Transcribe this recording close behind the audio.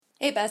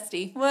Hey,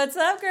 bestie. What's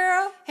up,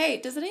 girl? Hey,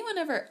 does anyone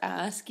ever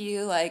ask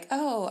you, like,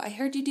 oh, I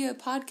heard you do a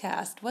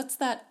podcast. What's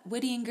that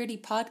Witty and Gritty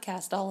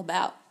podcast all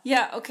about?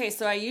 Yeah, okay,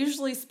 so I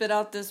usually spit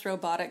out this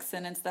robotic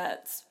sentence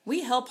that's,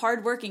 we help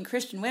hardworking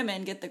Christian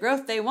women get the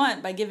growth they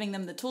want by giving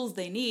them the tools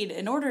they need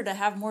in order to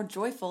have more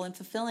joyful and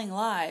fulfilling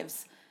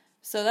lives.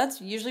 So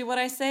that's usually what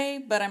I say,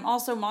 but I'm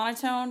also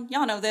monotone.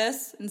 Y'all know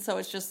this. And so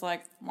it's just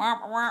like, wah,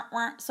 wah,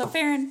 wah. So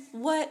Farron,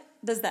 what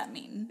does that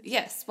mean?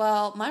 Yes,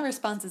 well, my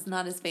response is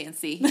not as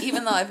fancy,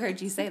 even though I've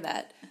heard you say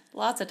that.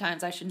 Lots of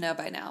times I should know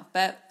by now.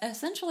 But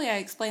essentially, I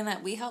explain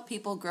that we help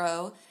people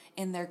grow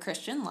in their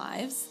Christian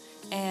lives,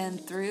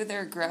 and through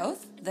their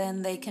growth,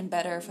 then they can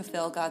better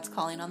fulfill God's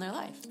calling on their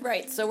life.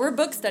 Right, so we're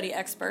book study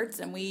experts,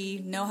 and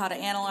we know how to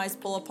analyze,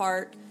 pull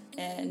apart,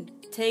 and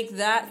take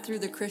that through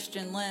the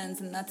Christian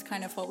lens, and that's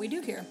kind of what we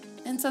do here.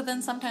 And so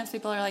then sometimes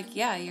people are like,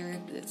 yeah, your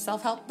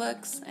self-help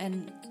books,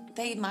 and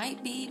they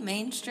might be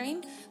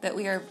mainstream, but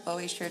we are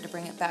always sure to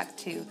bring it back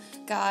to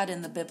God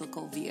and the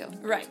biblical view.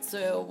 Right,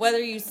 so whether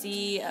you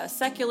see a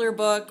secular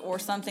book or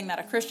something that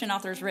a Christian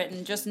author's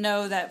written, just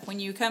know that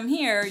when you come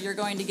here, you're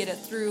going to get it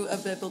through a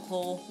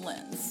biblical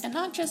lens. And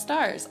not just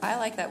ours. I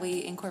like that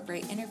we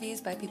incorporate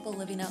interviews by people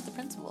living out the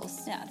principles.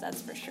 Yeah,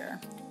 that's for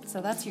sure. So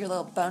that's your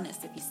little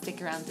bonus if you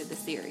stick around through the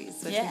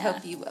series, which we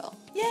hope you will.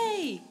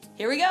 Yay!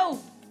 Here we go!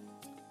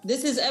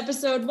 This is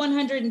episode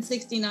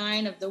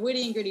 169 of the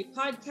Witty and Gritty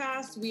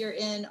podcast. We are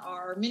in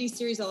our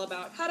mini-series all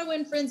about how to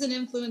win friends and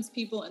influence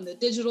people in the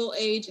digital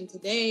age. And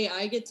today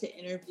I get to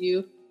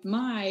interview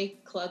my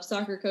club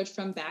soccer coach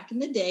from back in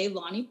the day,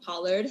 Lonnie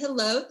Pollard.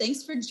 Hello,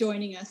 thanks for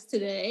joining us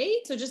today.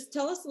 So just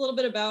tell us a little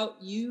bit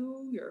about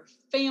you, your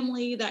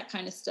family, that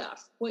kind of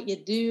stuff. What you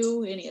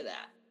do, any of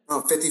that.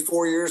 I'm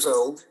 54 years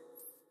old,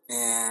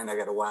 and I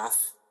got a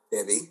wife,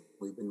 Debbie.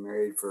 We've been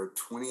married for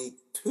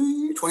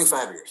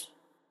 25 years.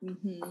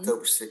 Mm-hmm.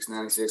 October 6,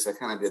 96. I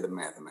kind of did the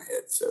math in my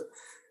head. So,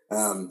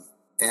 and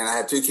I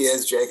have two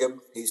kids. Jacob,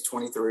 he's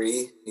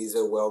 23. He's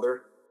a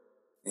welder.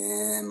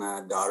 And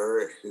my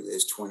daughter, who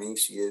is 20,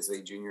 she is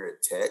a junior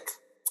at Tech.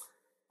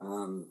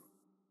 I'm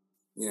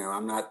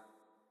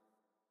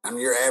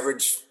your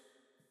average,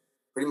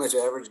 pretty much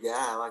average guy.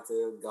 I like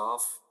to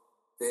golf,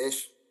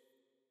 fish,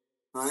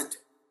 hunt.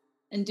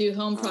 And do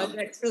home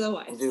projects for the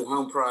wife. And do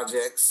home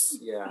projects.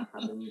 Yeah,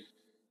 I've been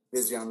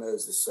busy on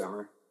those this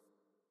summer.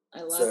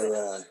 I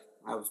love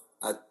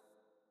it.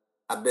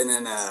 I've been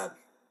in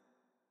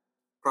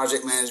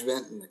project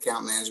management and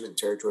account management and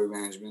territory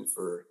management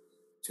for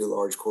two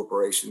large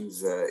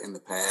corporations in the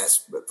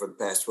past. But for the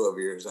past 12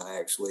 years, I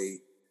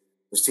actually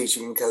was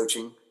teaching and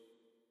coaching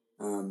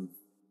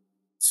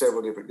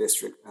several different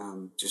districts,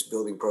 just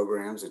building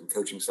programs and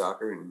coaching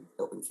soccer and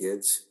helping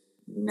kids.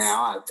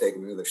 Now I've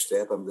taken another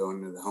step. I'm going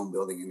into the home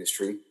building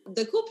industry.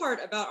 The cool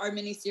part about our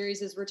mini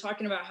series is we're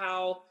talking about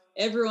how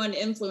everyone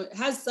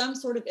has some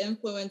sort of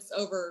influence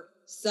over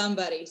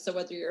somebody. So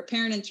whether you're a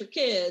parent and your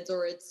kids,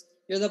 or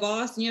you're the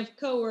boss and you have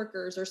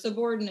coworkers or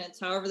subordinates,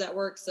 however that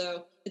works.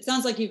 So it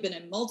sounds like you've been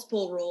in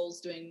multiple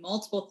roles doing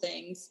multiple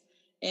things,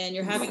 and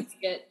you're having to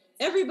get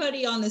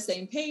everybody on the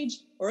same page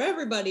or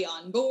everybody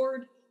on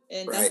board.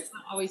 And that's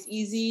not always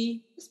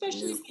easy,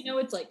 especially if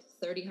it's like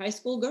 30 high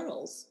school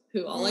girls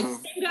who all like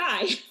the same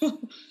guy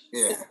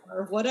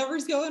or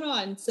whatever's going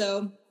on.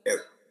 So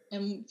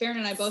And Farron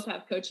and I both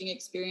have coaching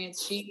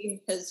experience. She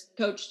has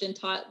coached and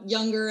taught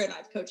younger, and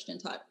I've coached and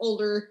taught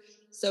older.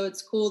 So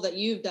it's cool that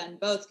you've done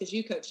both, because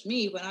you coached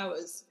me when I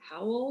was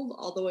how old?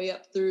 All the way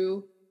up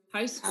through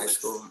high school. High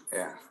school,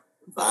 yeah.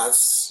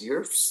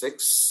 You're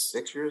six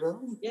years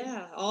old?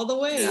 Yeah, all the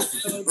way. Yeah.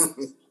 So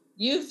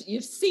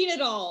you've seen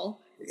it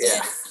all.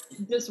 Yeah.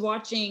 And just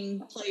watching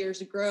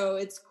players grow,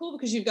 it's cool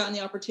because you've gotten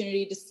the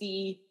opportunity to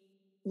see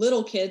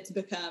little kids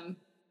become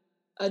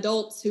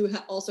adults who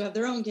also have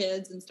their own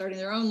kids and starting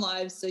their own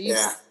lives. So you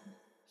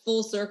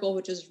full circle,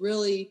 which is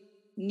really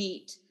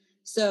neat.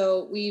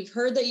 So we've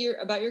heard that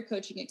about your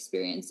coaching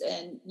experience,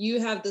 and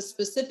you have the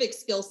specific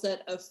skill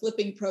set of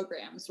flipping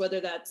programs, whether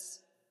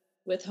that's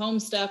with home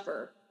stuff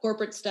or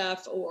corporate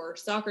stuff or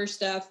soccer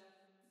stuff.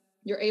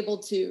 You're able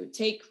to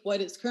take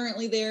what is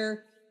currently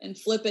there and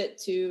flip it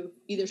to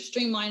either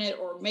streamline it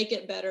or make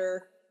it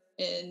better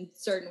in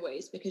certain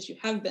ways, because you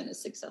have been a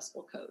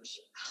successful coach.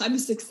 I'm a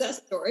success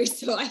story,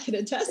 so I can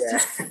attest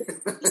to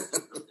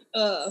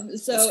it.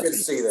 So it's good to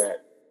see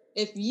that.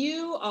 If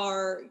you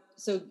are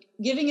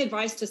giving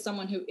advice to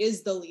someone who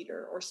is the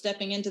leader or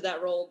stepping into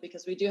that role,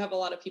 because we do have a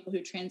lot of people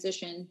who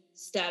transition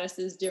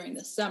statuses during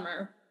the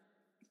summer,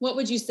 what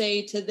would you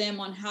say to them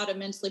on how to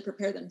mentally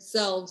prepare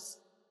themselves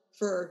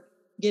for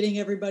getting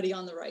everybody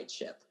on the right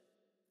ship?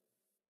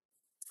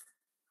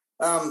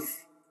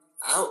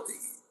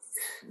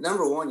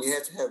 Number one, you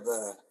have to have,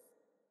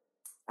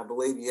 I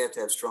believe you have to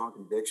have strong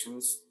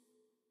convictions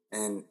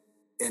and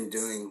in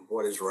doing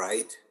what is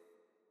right,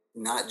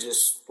 not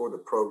just for the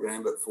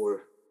program, but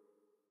for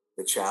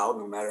the child,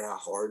 no matter how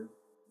hard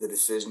the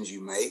decisions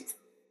you make.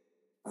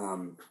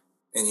 And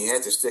you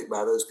have to stick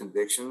by those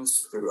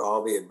convictions through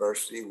all the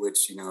adversity,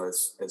 which,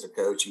 as a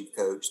coach, you've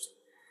coached.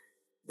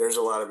 There's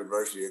a lot of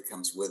adversity that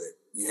comes with it.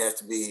 You have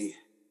to be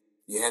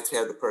you have to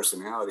have the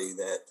personality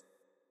that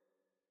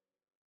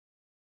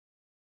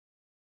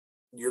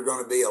you're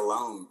going to be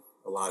alone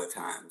a lot of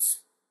times.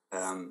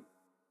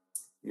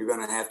 You're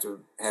going to have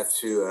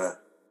to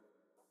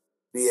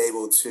be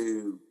able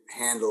to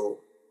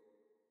handle,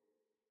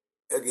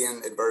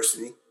 again,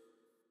 adversity,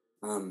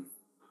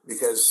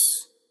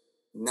 because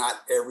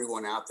not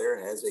everyone out there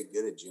has a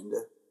good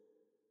agenda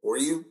for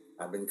you.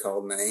 I've been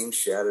called names,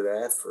 shouted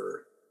at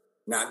for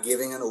not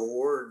giving an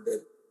award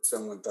that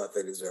someone thought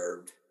they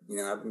deserved.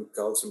 I've been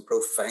called some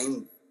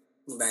profane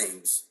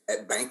names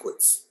at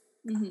banquets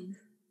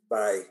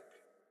by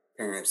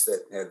parents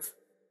that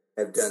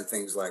have done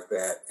things like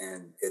that.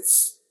 And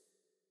it's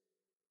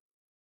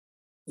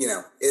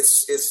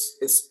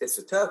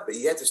a tough, but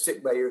you have to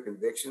stick by your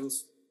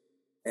convictions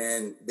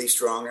and be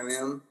strong in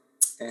them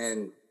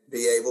and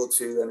be able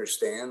to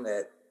understand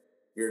that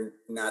you're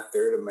not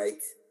there to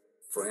make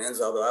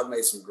friends. Although I've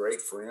made some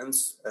great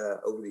friends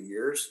over the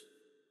years,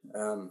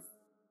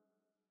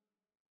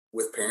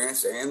 with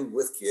parents and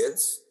with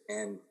kids,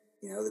 and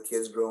the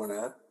kids growing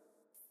up.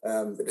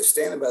 But just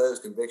standing by those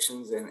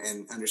convictions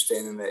and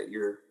understanding that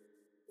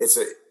it's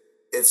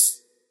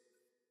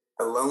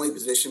a lonely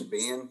position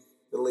being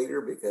the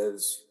leader,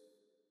 because,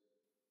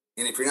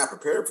 and if you're not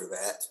prepared for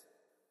that,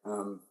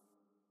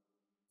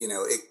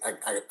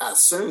 I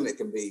assume it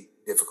can be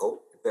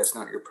difficult if that's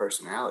not your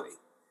personality.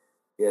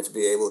 You have to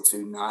be able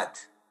to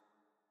not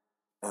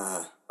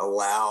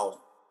allow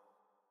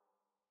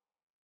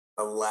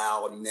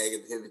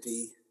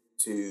negativity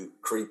to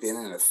creep in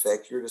and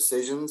affect your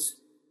decisions.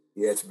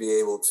 You have to be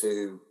able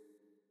to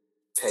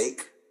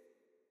take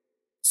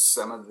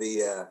some of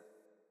the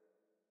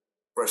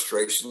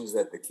frustrations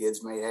that the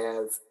kids may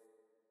have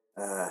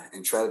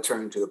and try to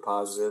turn into a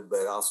positive,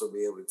 but also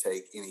be able to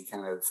take any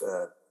kind of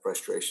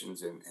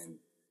frustrations and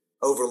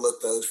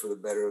overlook those for the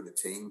better of the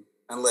team,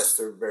 unless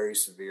they're very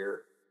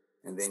severe.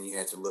 And then you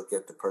have to look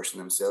at the person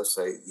themselves,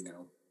 say,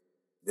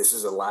 this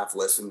is a life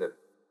lesson that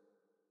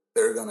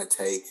they're going to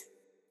take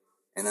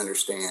and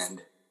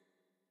understand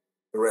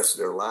the rest of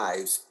their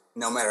lives,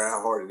 no matter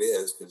how hard it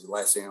is, because the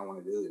last thing I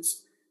want to do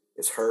is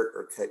hurt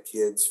or cut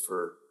kids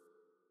for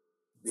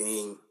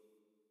being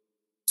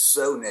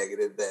so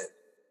negative that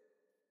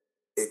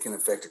it can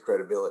affect the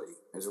credibility.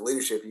 As a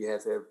leadership, you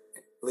have to have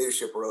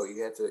leadership role.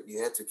 You have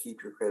to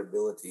keep your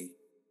credibility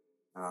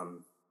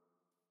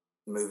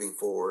moving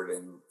forward,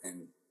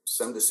 and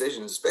some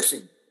decisions,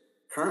 especially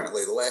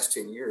currently, the last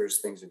 10 years,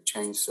 things have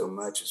changed so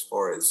much as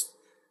far as,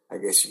 I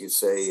guess you could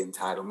say,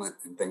 entitlement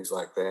and things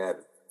like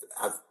that.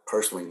 I've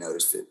personally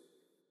noticed it.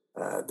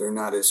 They're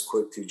not as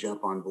quick to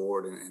jump on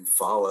board and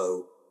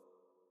follow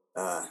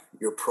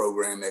your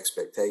program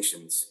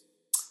expectations.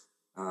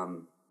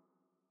 And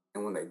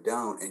when they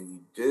don't, and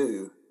you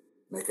do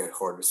make a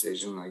hard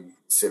decision, like you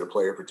sit a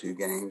player for 2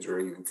 games or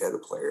even cut a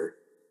player,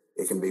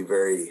 it can be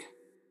very,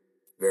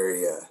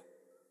 very,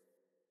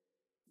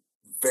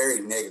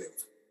 very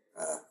negative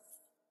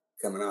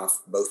coming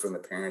off both from the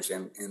parents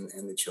and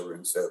the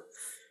children. So,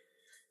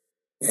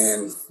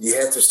 and you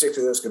have to stick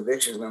to those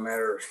convictions no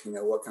matter,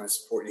 what kind of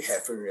support you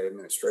have from your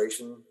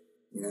administration.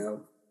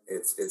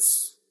 It's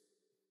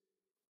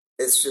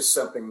just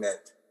something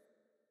that,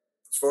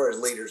 as far as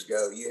leaders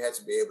go, you have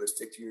to be able to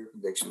stick to your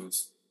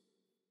convictions,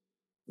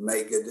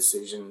 make good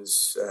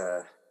decisions.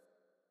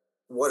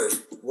 What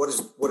is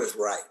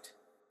right?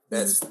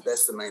 That's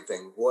the main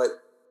thing. What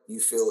you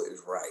feel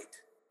is right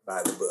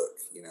by the book,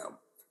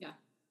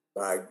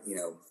 by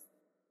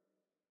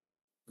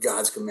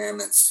God's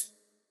commandments,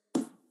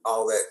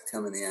 all that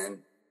coming in.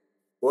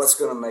 What's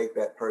going to make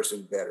that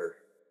person better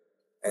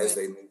as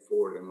they move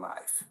forward in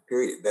life?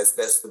 Period.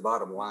 That's the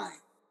bottom line.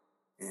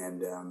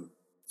 And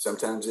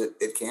sometimes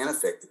it can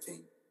affect the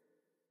team.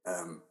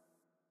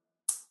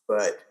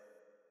 But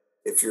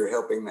if you're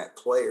helping that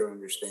player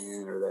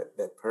understand, or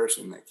that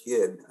person, that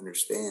kid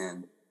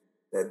understand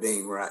that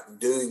being right,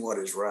 doing what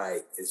is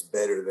right is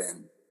better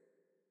than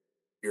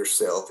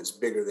yourself, is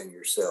bigger than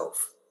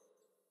yourself.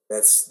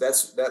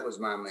 That was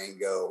my main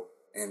goal.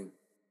 And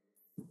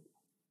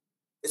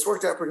it's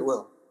worked out pretty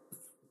well.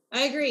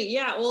 I agree.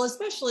 Yeah. Well,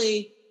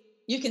 especially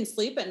you can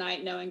sleep at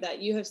night knowing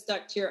that you have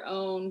stuck to your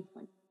own,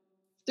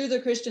 through the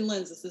Christian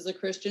lens. This is a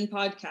Christian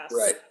podcast.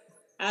 Right.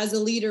 As a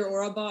leader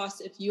or a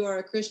boss, if you are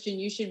a Christian,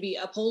 you should be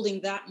upholding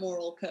that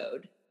moral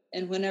code.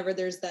 And whenever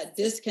there's that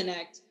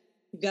disconnect,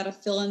 you've got to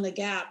fill in the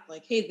gap.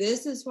 Like, hey,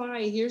 this is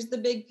why, here's the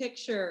big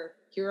picture.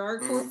 Here are our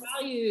core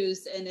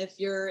values. And if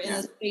you're in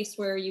a space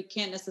where you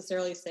can't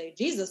necessarily say,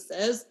 Jesus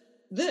says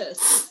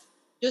this,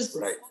 just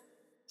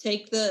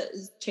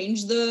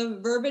change the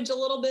verbiage a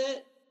little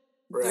bit.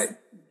 Right.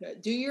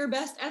 Do your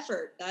best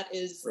effort. That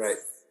is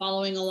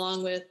following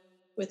along with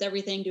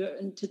everything. Do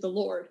it to the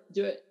Lord.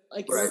 Do it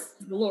like the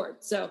Lord.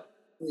 So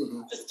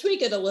just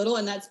tweak it a little,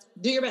 and that's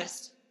do your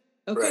best.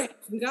 Okay,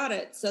 we got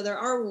it. So there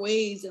are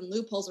ways and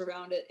loopholes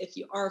around it if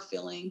you are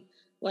feeling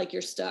like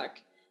you're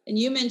stuck. And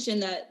you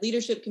mentioned that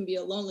leadership can be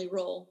a lonely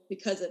role,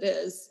 because it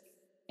is.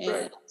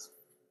 And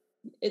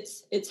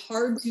it's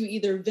hard to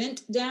either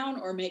vent down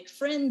or make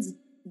friends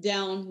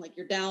down, like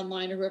your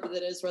downline or whoever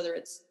that is, whether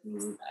it's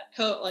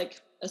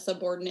like a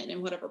subordinate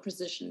in whatever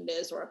position it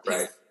is, or a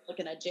parent, like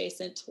an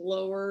adjacent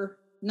lower,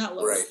 not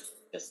lower,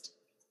 just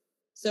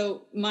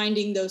so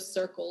minding those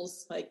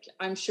circles. Like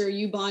I'm sure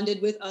you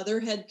bonded with other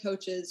head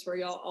coaches where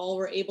y'all all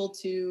were able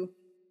to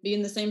be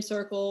in the same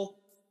circle,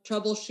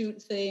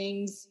 troubleshoot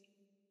things,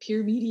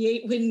 peer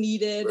mediate when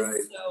needed.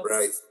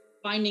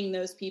 Finding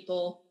those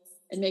people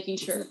and making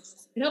sure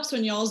it helps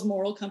when y'all's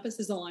moral compass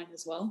is aligned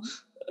as well.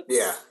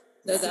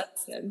 So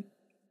that's good.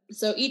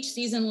 So each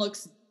season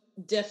looks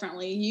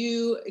differently.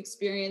 You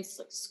experience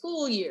like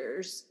school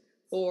years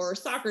or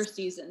soccer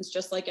seasons,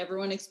 just like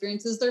everyone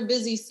experiences their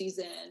busy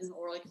season,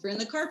 or like if you're in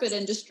the carpet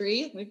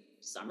industry, like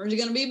summer's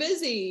going to be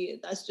busy.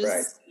 That's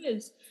just it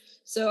is.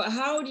 So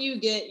how do you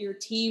get your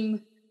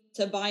team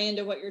to buy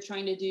into what you're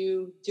trying to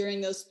do during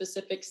those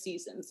specific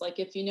seasons? Like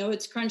if you know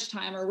it's crunch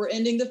time, or we're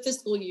ending the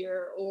fiscal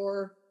year,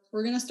 or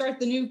we're going to start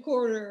the new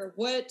quarter,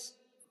 what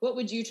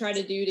would you try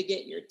to do to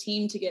get your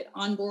team to get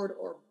on board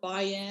or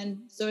buy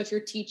in? So if you're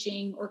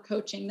teaching or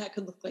coaching, that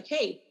could look like,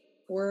 hey,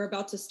 we're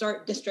about to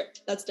start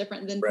district. That's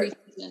different than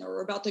preseason, or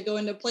we're about to go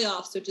into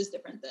playoffs, which is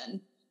different than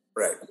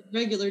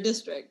regular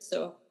district.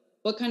 So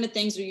what kind of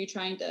things are you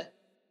trying to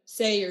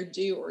say or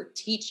do or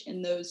teach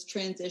in those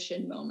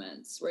transition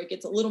moments where it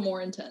gets a little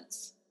more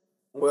intense?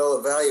 Well,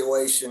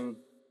 evaluation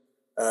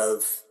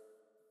of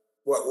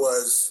what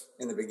was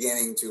in the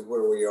beginning to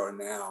where we are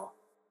now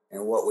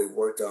and what we've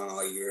worked on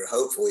all year.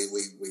 Hopefully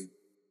we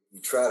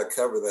try to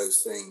cover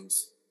those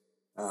things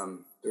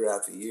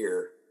throughout the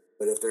year.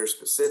 But if there's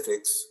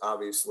specifics,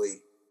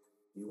 obviously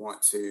you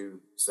want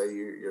to say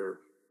you're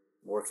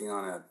working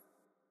on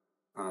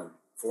a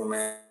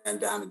 4-man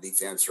diamond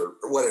defense or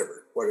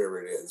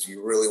whatever it is.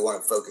 You really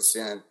want to focus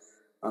in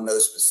on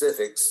those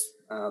specifics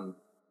and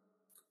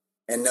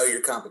know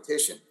your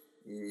competition.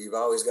 You've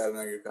always got to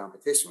know your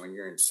competition. When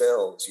you're in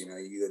sales, you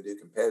go do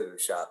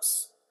competitive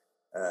shops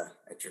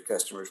at your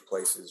customers'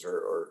 places,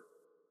 or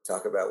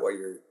talk about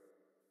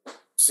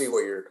see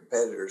what your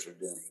competitors are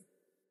doing.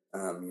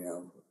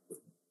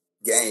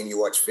 Game, you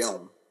watch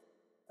film.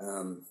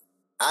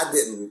 I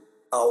didn't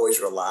always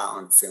rely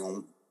on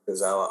film,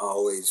 because I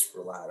always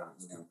relied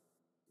on,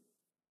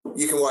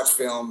 you can watch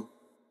film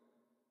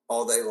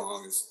all day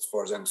long as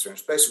far as I'm concerned,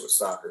 especially with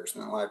soccer. It's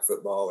not like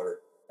football or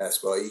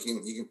basketball. You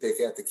can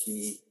pick out the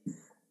key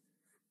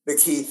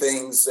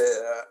things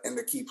and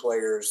the key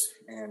players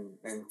and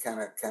kind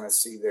of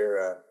see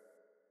their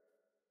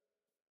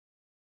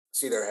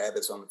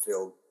habits on the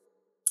field.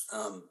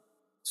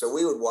 So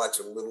we would watch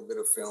a little bit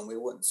of film. We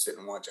wouldn't sit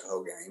and watch a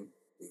whole game,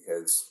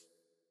 because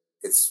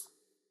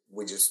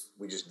we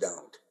just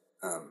don't.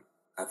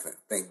 I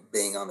think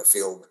being on the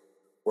field,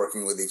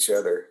 working with each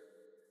other,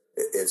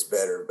 is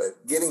better.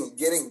 But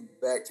getting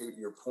back to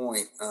your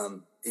point,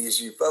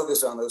 is you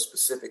focus on those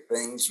specific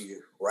things,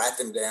 you write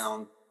them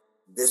down.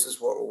 This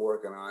is what we're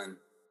working on,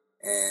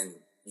 and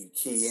you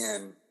key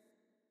in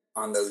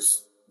on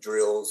those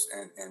drills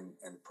and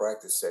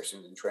practice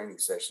sessions and training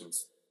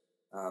sessions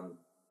on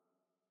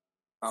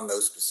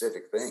those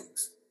specific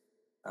things.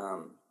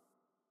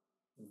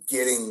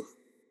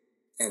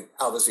 And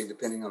obviously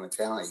depending on the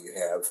talent you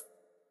have,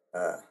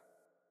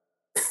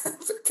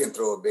 can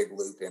throw a big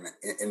loop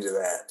into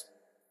that.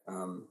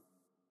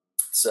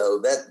 So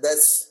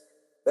that's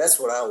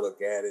what I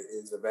look at,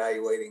 is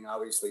evaluating,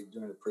 obviously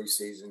during the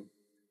preseason.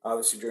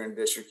 Obviously during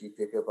district, you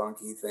pick up on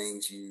key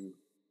things. You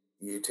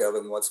tell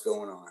them what's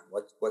going on,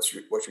 what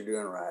you're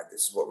doing right.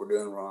 This is what we're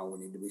doing wrong. We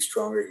need to be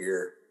stronger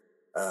here.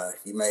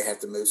 You may have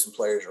to move some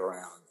players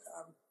around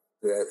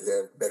who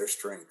have better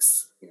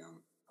strengths.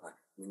 Like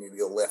we need to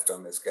go left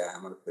on this guy.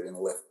 I'm going to put in a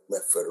left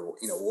foot, or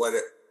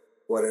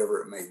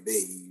whatever it may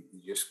be.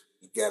 You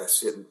got to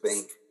sit and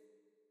think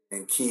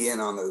and key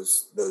in on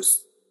those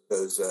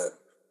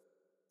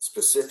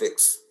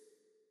specifics,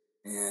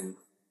 and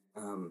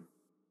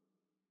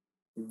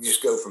you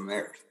just go from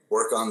there.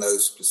 Work on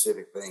those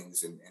specific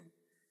things and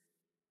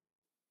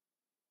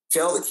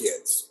tell the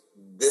kids,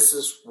 this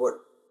is what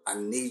I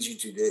need you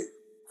to do.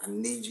 I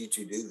need you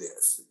to do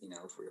this.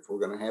 If we're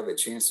going to have a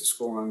chance to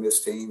score on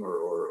this team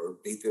or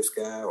beat this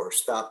guy or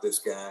stop this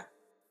guy,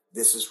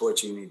 this is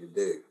what you need to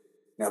do.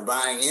 Now,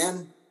 buying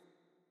in,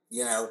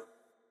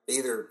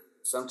 either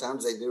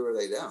sometimes they do or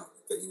they don't.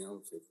 But,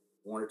 if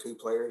one or two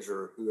players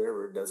or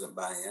whoever doesn't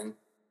buy in,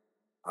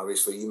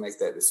 obviously you make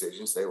that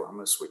decision. Say, well, I'm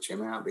going to switch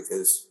him out,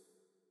 because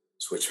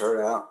switch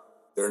her out,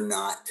 they're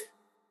not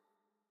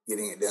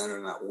getting it done, or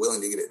not willing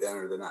to get it done,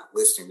 or they're not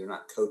listening. They're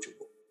not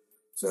coachable.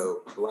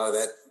 So a lot of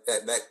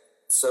that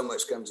so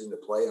much comes into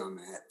play on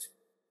that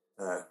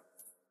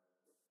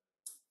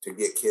to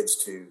get kids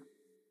to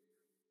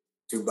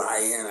buy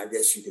in. I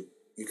guess you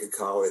could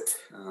call it.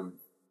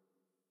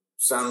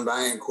 Some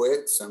buy in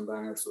quick, some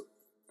buy in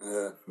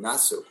not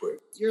so quick.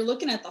 You're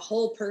looking at the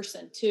whole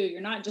person too.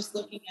 You're not just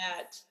looking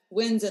at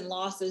wins and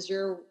losses.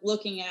 You're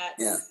looking at,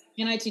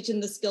 can I teach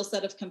them the skill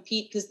set of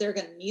compete? Because they're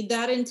going to need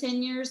that in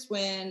 10 years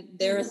when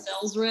they're a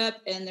sales rep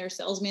and their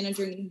sales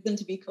manager needs them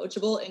to be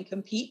coachable and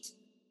compete.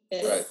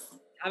 Right.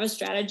 have a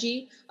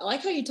strategy. I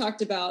like how you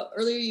talked about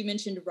earlier, you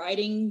mentioned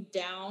writing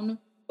down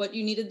what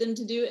you needed them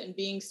to do and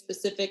being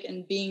specific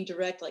and being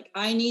direct. Like,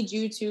 I need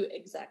you to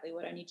exactly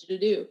what I need you to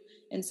do.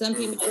 And some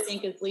people, I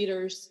think, as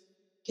leaders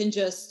can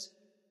just,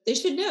 they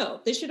should know,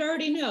 they should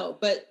already know,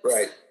 but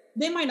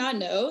they might not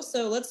know.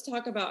 So let's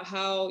talk about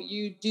how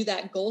you do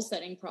that goal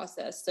setting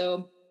process.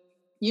 So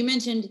you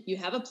mentioned you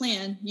have a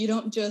plan. You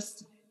don't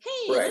just,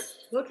 hey, let's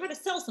go try to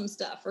sell some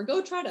stuff or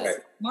go try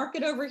to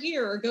market over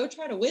here or go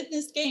try to win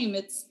this game.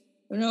 It's,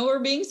 we're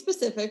being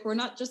specific. We're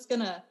not just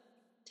going to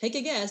take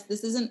a guess.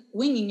 This isn't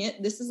winging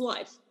it. This is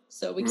life.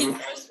 So we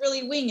can't just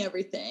really wing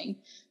everything.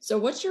 So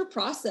what's your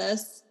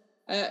process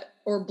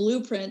or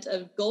blueprint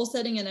of goal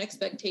setting and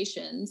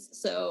expectations?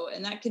 So,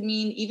 and that could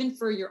mean even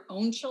for your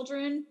own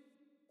children,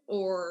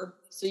 or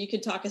so you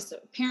could talk as a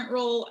parent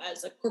role,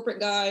 as a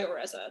corporate guy, or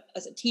as a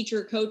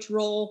teacher, coach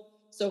role.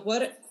 So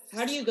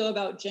how do you go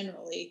about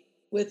generally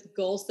with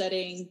goal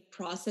setting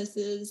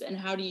processes, and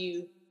how do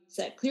you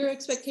set clear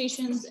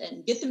expectations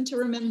and get them to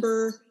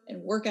remember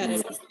and work at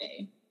it every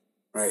day?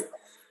 Right.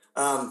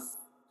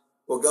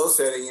 Well, goal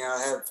setting,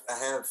 I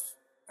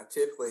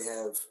typically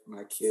have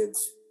my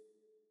kids,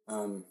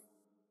 I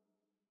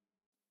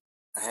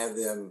have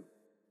them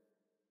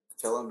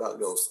tell them about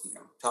goals,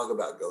 talk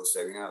about goal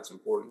setting, how it's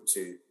important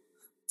to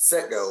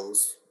set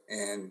goals.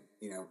 And,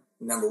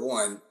 number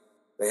one,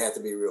 they have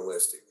to be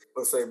realistic.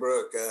 Let's say,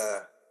 Brooke,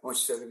 I want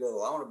you to set a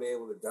goal. I want to be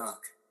able to dunk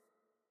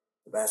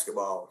the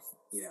basketball,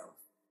 when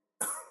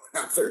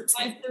I'm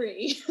 13.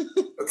 5'3".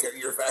 Okay,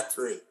 you're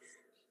 5'3".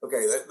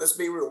 Okay, let's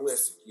be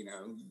realistic. You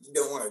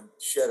don't want to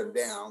shut them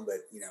down,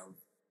 but,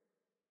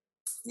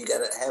 you got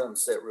to have them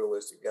set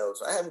realistic goals.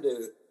 So I have them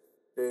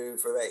do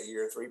for that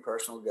year 3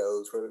 personal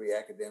goals, whether it be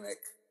academic,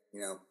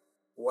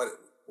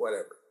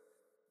 whatever.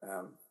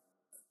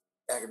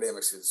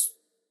 Academics is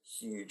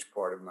a huge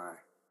part of my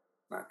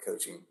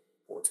coaching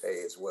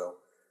forte as well.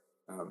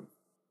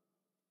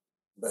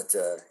 But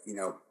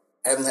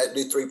having that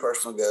do 3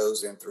 personal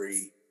goals and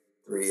three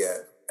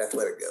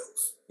athletic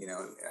goals,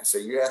 so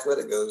your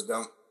athletic goals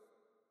don't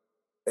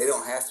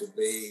have to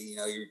be,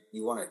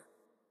 you want to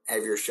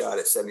have your shot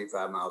at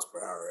 75 miles per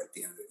hour at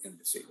the end of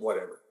the season,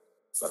 whatever.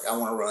 It's like, I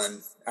ran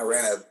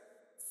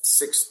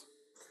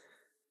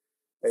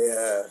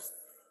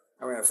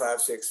a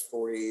 5.6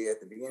 40 at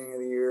the beginning of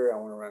the year. I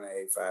want to run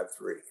a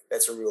 5.3.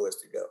 That's a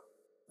realistic goal.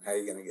 How are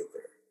you going to get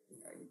there?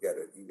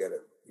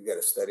 You got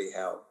to study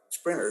how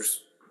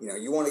sprinters,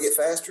 you want to get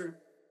faster,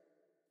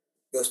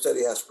 go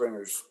study how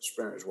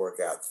sprinters work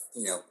out.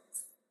 You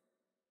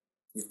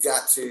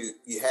have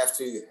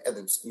to have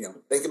them,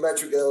 think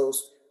about your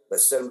goals.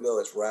 Let's set them go.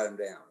 Let's write them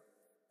down.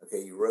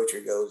 Okay. You wrote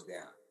your goals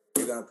down.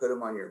 You're going to put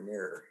them on your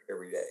mirror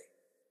every day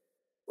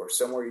or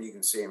somewhere you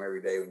can see them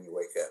every day when you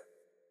wake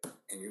up,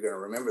 and you're going to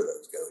remember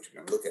those goals.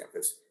 You're going to look at them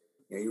because,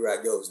 you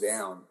write goals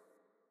down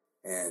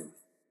and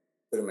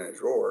put them in a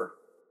drawer.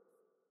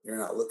 You're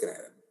not looking at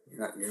them.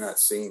 You're not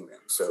seeing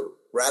them. So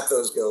write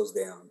those goals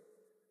down,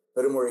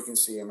 put them where you can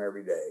see them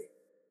every day.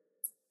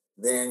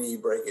 Then you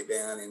break it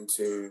down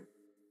into,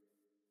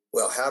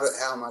 well, how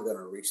am I going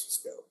to reach this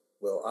goal?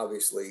 Well,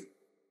 obviously,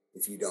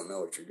 if you don't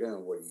know what you're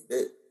doing, what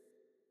do?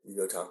 You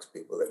go talk to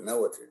people that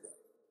know what they're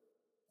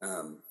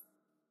doing.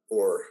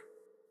 Or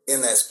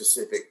in that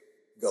specific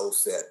goal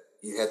set,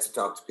 you have to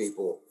talk to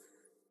people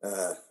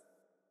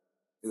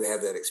who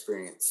have that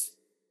experience.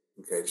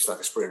 Okay, just like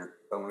a sprinter.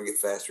 If I want to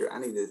get faster, I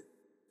need to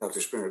talk to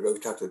a sprinter. Go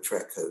talk to the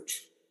track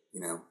coach.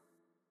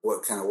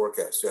 What kind of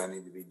workouts do I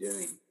need to be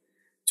doing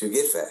to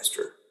get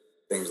faster?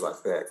 Things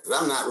like that. Because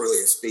I'm not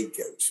really a speed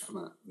coach.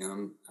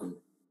 I'm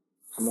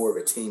more of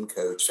a team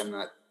coach. I'm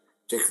not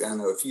particularly. I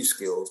know a few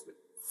skills, but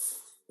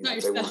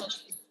not your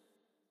specialty.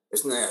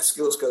 It's not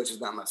skills coach is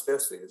not my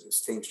specialty.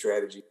 It's team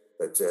strategy.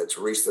 But to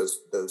reach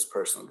those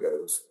personal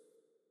goals,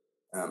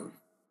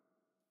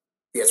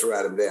 you have to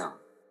write them down.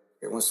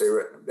 Okay, once they've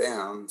written them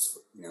down,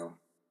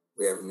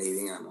 we have a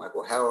meeting. And I'm like,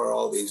 well, how are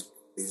all these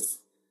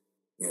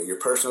your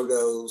personal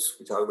goals?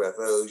 We talk about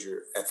those. Your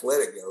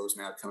athletic goals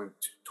now coming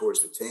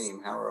towards the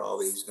team. How are all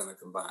these going to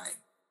combine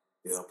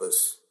to help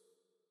us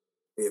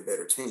be a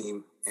better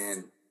team?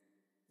 And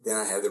then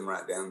I have them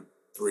write down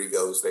 3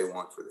 goals they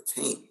want for the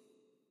team.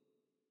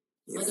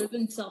 Other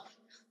than self.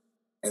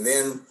 And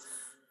then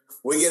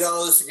we get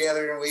all this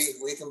together and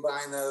we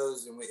combine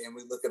those and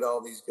we look at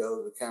all these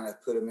goals. We kind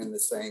of put them in the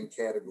same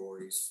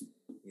categories,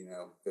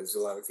 because a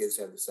lot of kids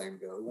have the same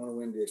goal. We want to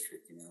win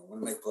district,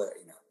 want to make play,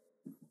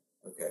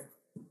 Okay.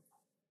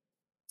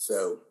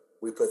 So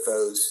we put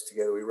those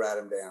together. We write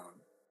them down.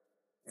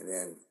 And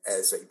then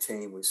as a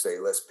team, we say,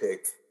 let's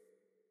pick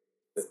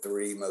the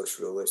 3 most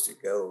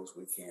realistic goals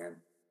we can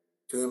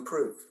to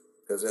improve,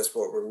 because that's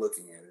what we're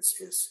looking at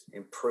is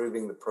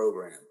improving the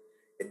program.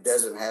 It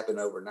doesn't happen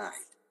overnight,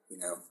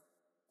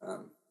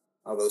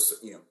 although,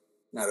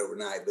 not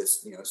overnight, but,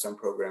 some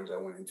programs I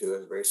went into, I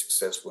was very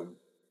successful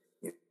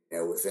in,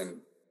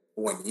 within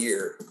 1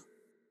 year,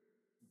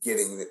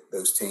 getting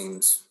those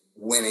teams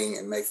winning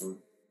and making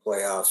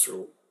playoffs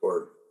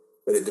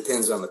but it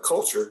depends on the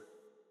culture.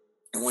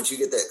 And once you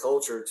get that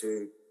culture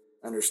to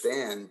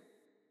understand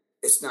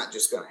it's not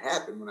just going to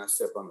happen when I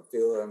step on the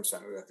field. I'm just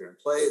going to go out there and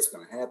play. It's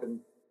going to happen.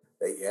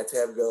 That you have to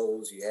have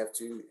goals. You have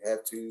to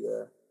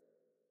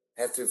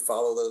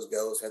follow those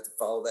goals. Have to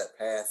follow that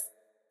path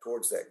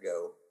towards that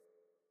goal,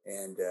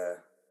 and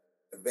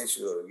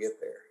eventually it'll get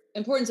there.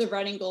 Importance of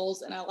writing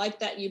goals, and I like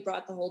that you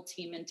brought the whole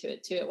team into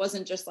it too. It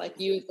wasn't just like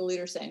you as the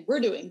leader saying,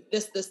 "We're doing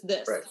this, this,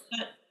 this." Right.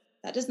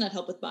 That does not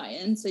help with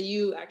buy-in. So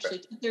you actually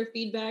took their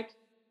feedback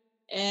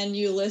and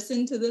you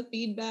listen to the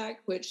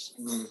feedback, which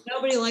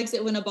nobody likes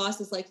it when a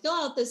boss is like, fill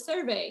out this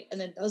survey and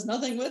then does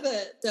nothing with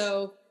it.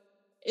 So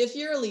if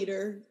you're a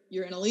leader,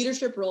 you're in a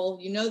leadership role,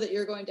 you know that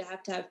you're going to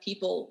have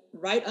people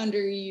right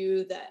under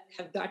you that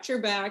have got your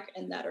back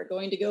and that are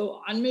going to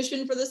go on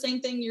mission for the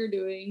same thing you're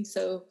doing.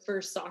 So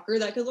for soccer,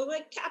 that could look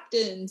like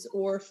captains,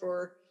 or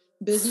for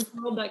business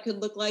world, that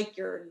could look like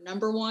your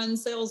number one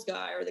sales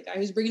guy or the guy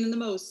who's bringing in the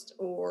most,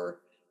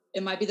 or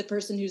it might be the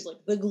person who's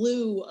like the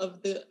glue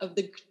of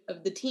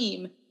the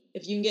team.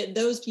 If you can get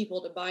those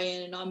people to buy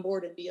in and on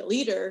board and be a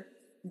leader,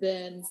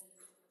 then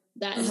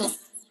that helps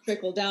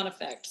trickle down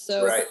effect.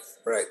 So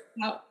right.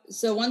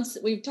 So once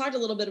we've talked a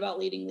little bit about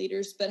leading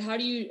leaders, but how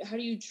do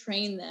you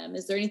train them?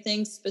 Is there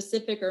anything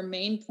specific or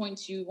main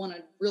points you want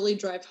to really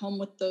drive home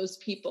with those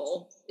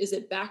people? Is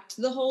it back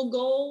to the whole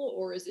goal,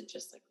 or is it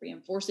just like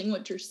reinforcing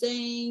what you're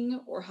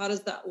saying, or how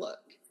does that look?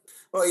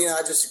 Well,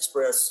 I just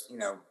express,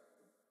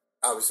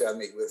 obviously I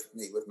meet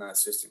with my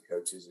assistant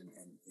coaches, and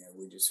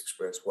we just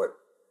express what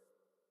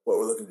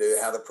we're looking to do,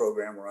 how the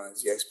program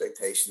runs, the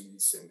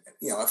expectations, and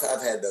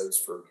I've had those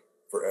for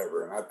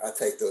forever, and I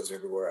take those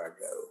everywhere I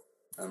go.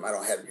 I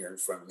don't have them here in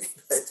front of me,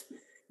 but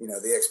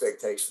the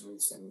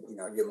expectations,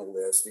 and I give them a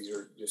list. These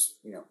are just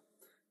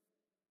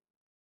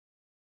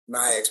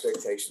my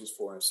expectations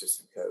for an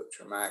assistant coach,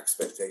 or my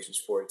expectations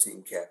for a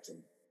team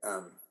captain.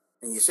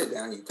 And you sit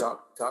down, and you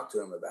talk to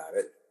them about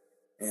it,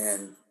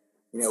 and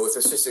with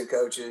assistant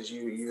coaches,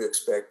 you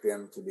expect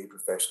them to be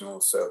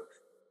professional. So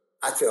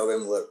I tell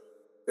them, look,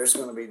 there's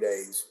going to be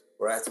days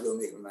where I have to go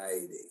meet with my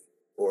AD,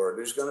 or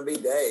there's going to be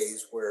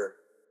days where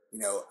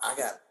I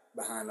got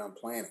behind on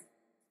planning,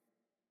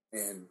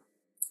 and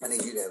I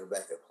need you to have a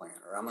backup plan,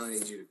 or I'm going to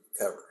need you to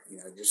cover,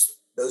 just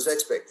those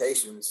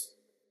expectations,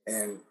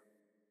 and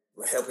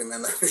helping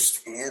them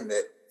understand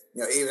that,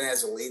 even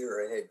as a leader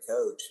or a head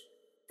coach,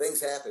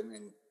 things happen,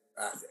 and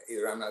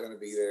either I'm not going to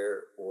be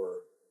there, or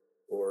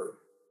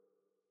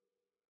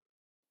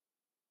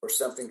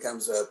something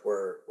comes up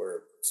where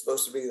it's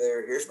supposed to be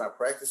there. Here's my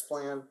practice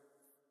plan.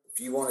 If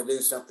you want to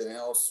do something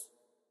else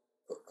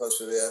close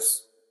to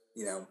this,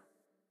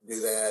 do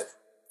that.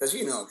 Because,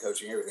 in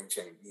coaching, everything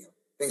changes.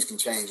 Things can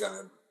change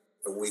on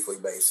a weekly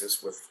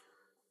basis with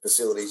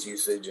facilities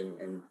usage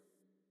and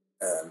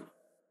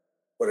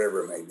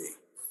whatever it may be.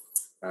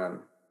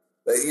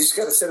 But you just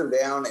got to sit them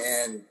down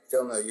and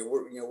tell them,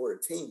 we're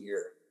a team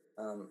here.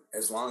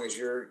 As long as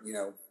you're,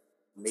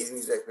 meeting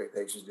these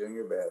expectations, doing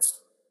your best,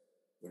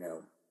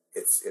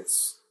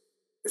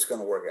 it's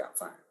going to work out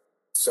fine.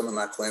 Some of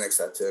my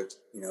clinics I took,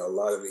 a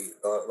lot of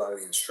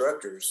the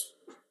instructors,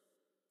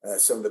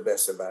 some of the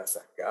best advice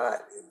I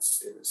got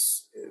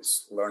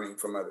is learning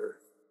from other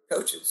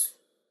coaches.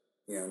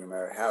 No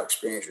matter how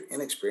experienced or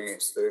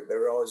inexperienced,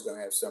 they're always going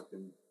to have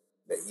something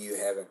that you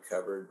haven't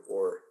covered,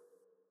 or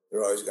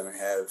they're always going to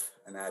have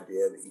an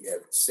idea that you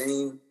haven't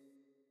seen.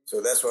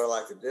 So that's what I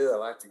like to do. I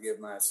like to give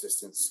my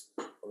assistants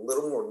a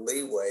little more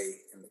leeway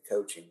in the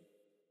coaching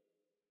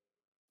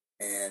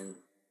and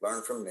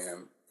learn from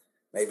them,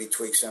 maybe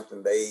tweak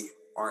something they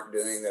aren't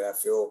doing that I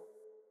feel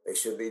they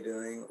should be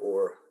doing,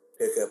 or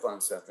pick up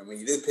on something. When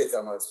you do pick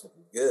up on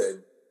something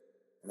good,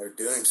 and they're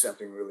doing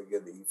something really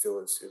good that you feel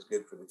is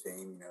good for the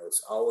team,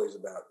 it's always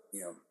about,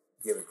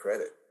 giving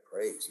credit,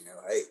 praise,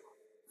 hey,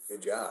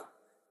 good job.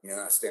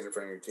 I stand in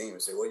front of your team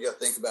and say, what do y'all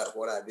think about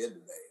what I did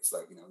today? It's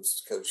like,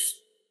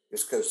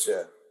 this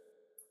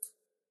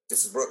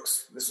is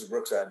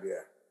Brooks'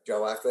 idea. Did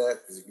y'all like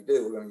that? Because if you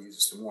do, we're going to use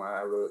it some more.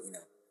 I wrote,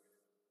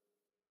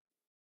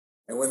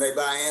 And when they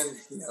buy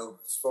in,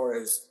 as far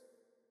as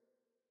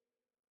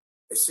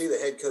they see the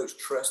head coach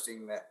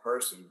trusting that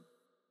person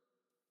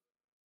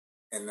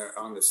and they're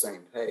on the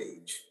same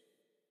page,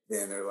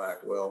 then they're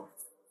like, well,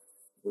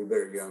 we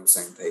better get on the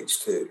same page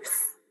too.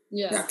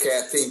 Yeah. Now,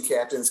 team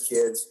captains,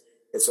 kids,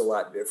 it's a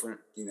lot different,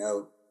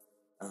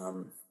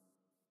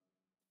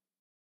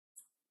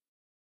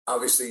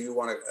 obviously you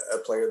want a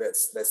player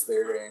that's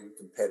there and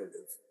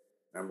competitive.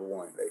 Number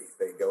one,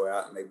 they go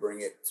out and they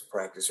bring it to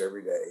practice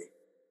every day,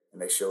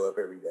 and they show up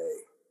every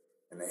day,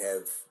 and they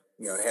have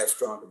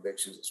strong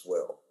convictions as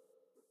well.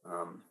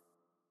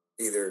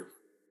 Either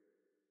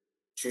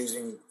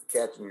choosing the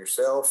captain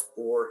yourself,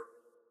 or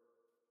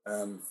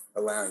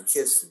allowing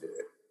kids to do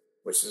it,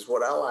 which is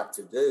what I like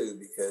to do,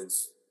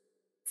 because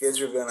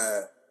kids are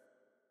gonna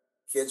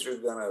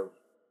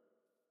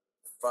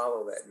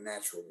follow that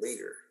natural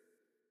leader.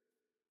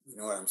 You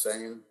know what I'm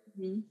saying?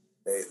 Mm-hmm.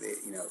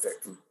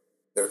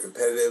 They're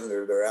competitive,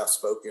 they're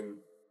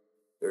outspoken,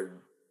 they're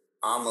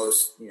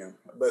almost,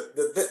 but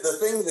the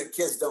thing that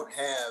kids don't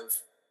have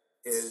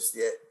is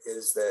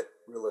that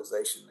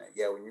realization that,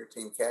 when you're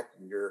team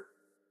captain, you're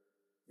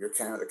you're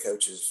kind of the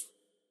coach's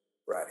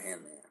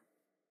right-hand man.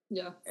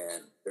 Yeah.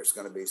 And there's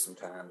going to be some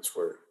times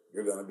where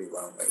you're going to be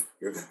lonely.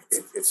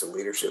 It's a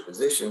leadership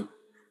position.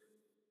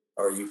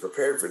 Are you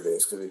prepared for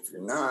this? Because if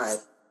you're not,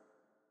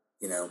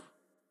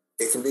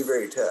 it can be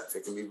very tough.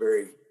 It can be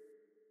very,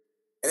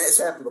 and it's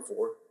happened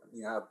before.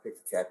 I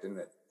picked a captain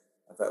that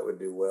I thought would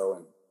do well,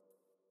 and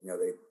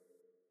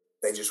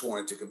they just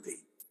wanted to compete.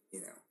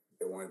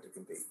 They wanted to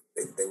compete.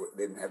 They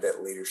didn't have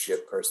that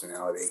leadership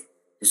personality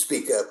to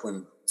speak up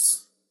when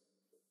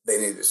they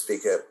needed to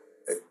speak up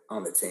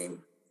on the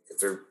team if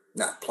they're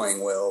not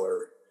playing well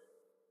or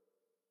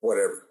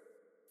whatever.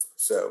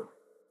 So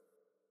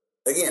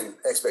again,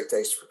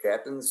 expectations for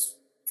captains,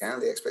 kind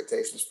of the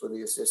expectations for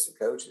the assistant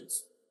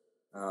coaches.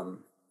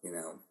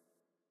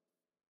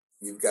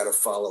 You've got to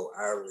follow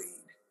our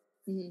lead.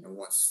 Mm-hmm. And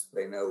once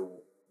they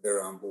know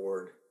they're on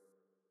board,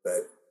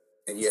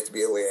 and you have to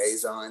be a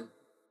liaison,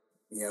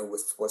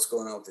 with what's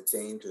going on with the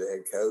team to the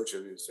head coach,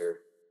 or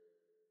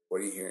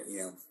what are you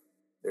hearing?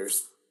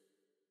 There's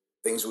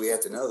things we have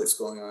to know that's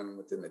going on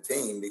within the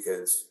team,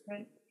 because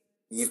right.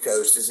 You've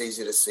coached. It's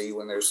easy to see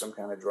when there's some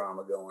kind of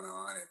drama going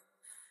on and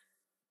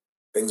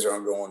things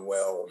aren't going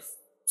well.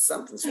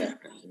 Something's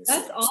happening.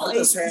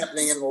 Something's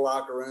happening in the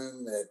locker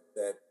room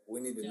that we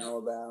need to know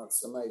about.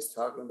 Somebody's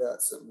talking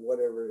about something,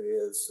 whatever it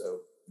is.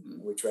 So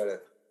we try to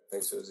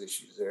face those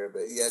issues there.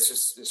 But yeah,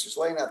 it's just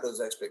laying out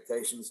those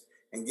expectations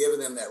and giving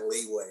them that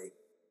leeway,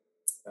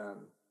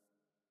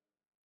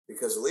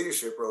 because the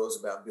leadership role is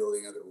about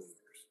building other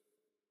leaders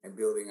and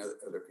building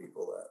other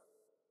people up.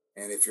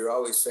 And if you're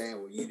always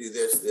saying, well, you do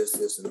this, this,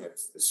 this, and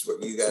this is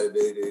what you got to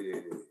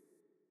do,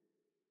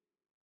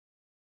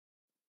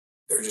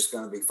 they're just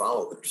going to be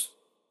followers.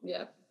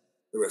 Yeah.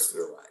 The rest of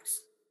their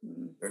lives.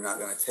 Mm-hmm. They're not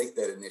going to take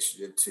that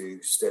initiative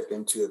to step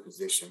into a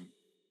position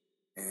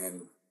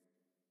and,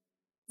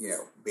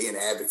 be an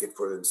advocate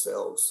for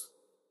themselves.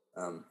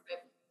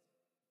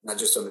 Not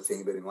just on the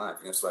team, but in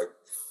life. It's like,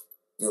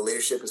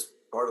 leadership is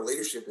part of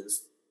leadership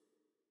is,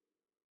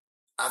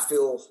 I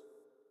feel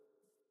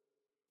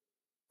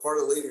part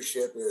of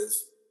leadership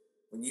is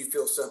when you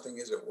feel something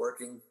isn't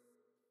working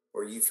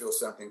or you feel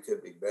something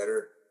could be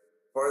better,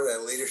 part of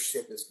that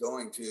leadership is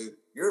going to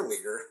your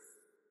leader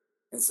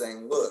and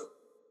saying, look,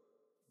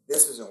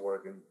 this isn't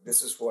working.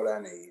 This is what I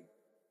need.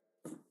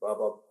 Blah,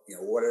 blah,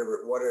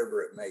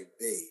 whatever it may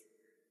be.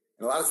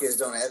 And a lot of kids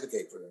don't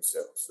advocate for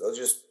themselves.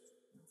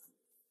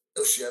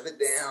 They'll shove it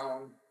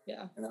down.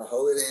 Yeah. And they'll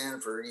hold it in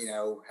for,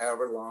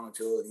 however long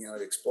until,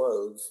 it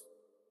explodes.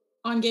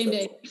 On game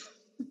day.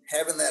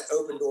 Having that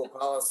open door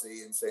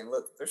policy and saying,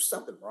 look, if there's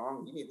something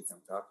wrong, you need to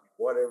come talk to me,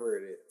 whatever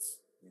it is,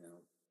 and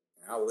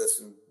I'll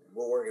listen and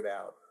we'll work it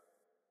out,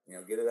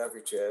 get it off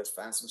your chest,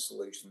 find some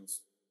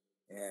solutions.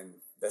 And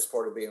that's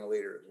part of being a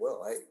leader as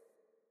well.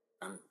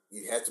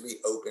 You have to be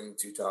open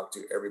to talk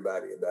to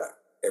everybody about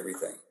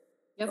everything,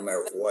 no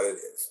matter what it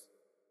is.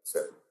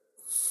 So.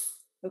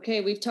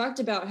 Okay, we've talked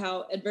about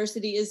how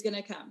adversity is going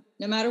to come,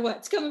 no matter what.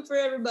 It's coming for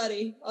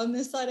everybody on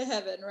this side of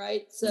heaven,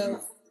 right?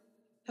 So,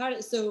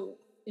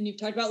 and you've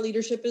talked about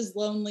leadership is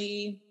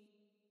lonely,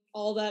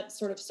 all that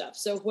sort of stuff.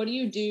 So, what do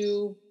you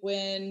do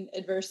when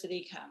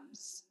adversity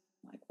comes?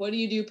 Like, what do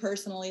you do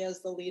personally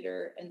as the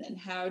leader, and then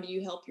how do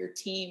you help your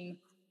team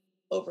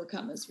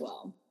overcome as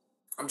well?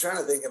 I'm trying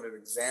to think of an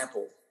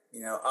example.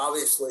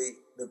 Obviously,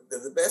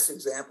 the best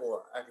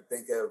example I could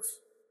think of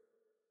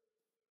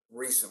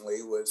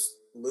recently was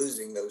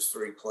losing those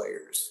 3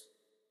 players,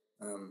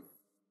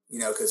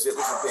 because it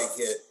was a big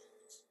hit,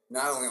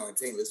 not only on the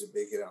team, it was a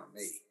big hit on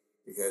me,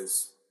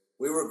 because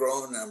we were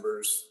growing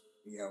numbers,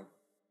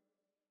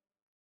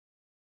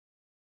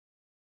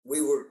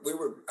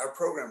 our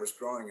program was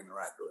growing in the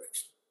right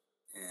direction.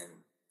 And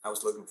I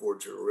was looking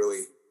forward to a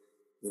really,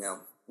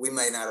 we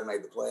may not have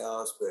made the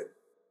playoffs, but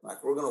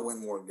we're going to win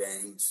more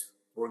games.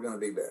 We're going to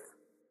be better.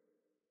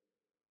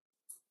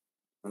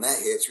 When that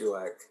hits, you're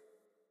like,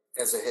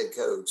 as a head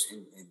coach,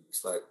 and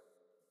it's like,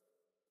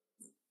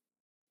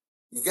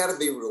 you got to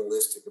be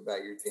realistic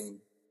about your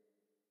team.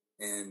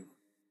 And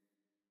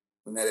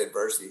when that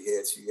adversity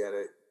hits,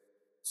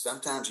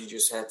 sometimes you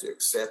just have to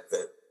accept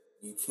that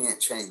you can't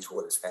change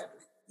what is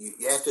happening.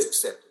 You have to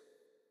accept it.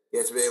 You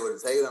have to be able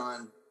to take it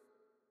on.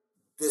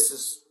 This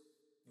is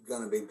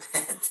going to be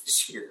bad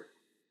this year,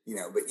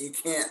 but you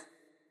can't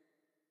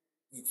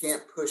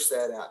push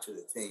that out to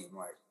the team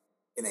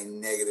in a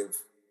negative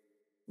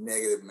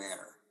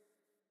manner.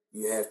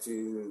 You have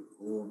to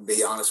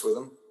be honest with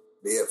them,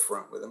 be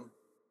upfront with them,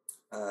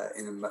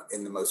 in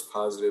the most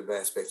positive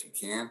aspect you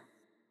can.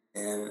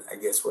 And I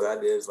guess what I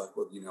did is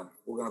we're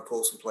going to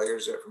pull some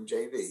players up from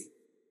JV,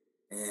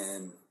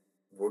 and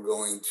we're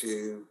going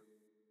to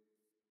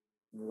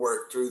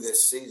work through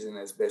this season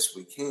as best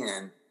we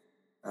can.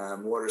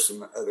 What are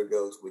some other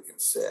goals we can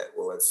set?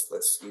 Well, let's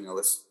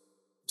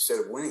instead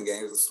of winning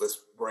games, let's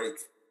break.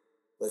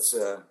 I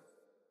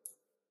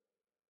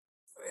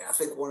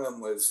think one of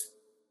them was,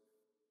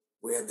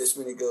 we had this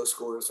many goal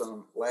scorers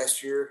on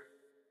last year.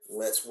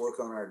 Let's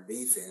work on our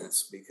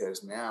defense,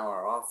 because now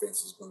our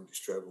offense is going to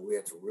struggle. We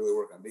have to really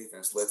work on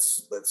defense.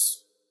 Let's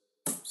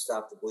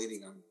stop the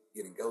bleeding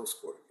getting goals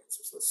scored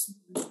against us.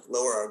 Let's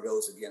lower our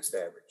goals against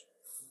average.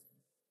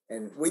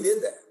 And we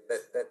did that.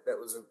 That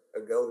was a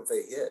goal that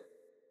they hit.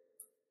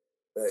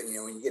 But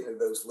when you get into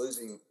those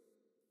losing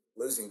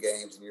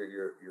games and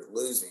you're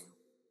losing,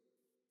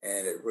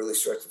 and it really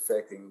starts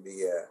affecting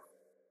the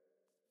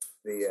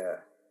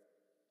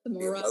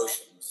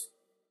emotions,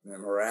 and the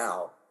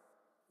morale.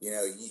 You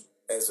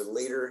as a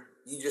leader,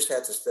 you just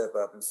have to step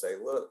up and say,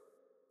 "Look,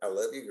 I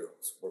love you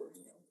girls.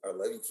 I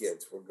love you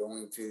kids. We're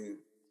going to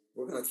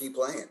keep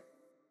playing.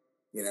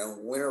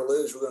 Win or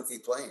lose, we're going to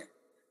keep playing."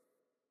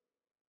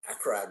 I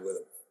cried with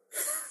them.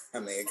 I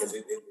mean, because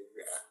it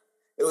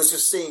was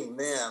just seeing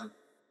them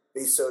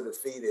be so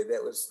defeated.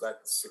 That was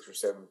like the 6th or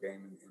 7th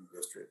game in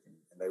district, and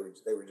they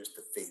were just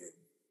defeated,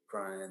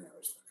 crying.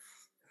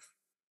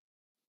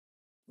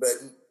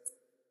 But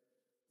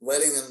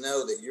letting them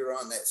know that you're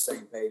on that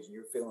same page and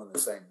you're feeling the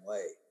same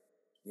way,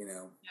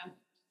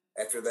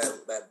 after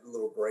that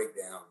little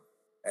breakdown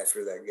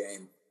after that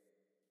game,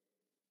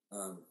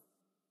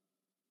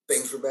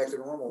 things were back to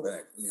normal.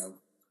 Then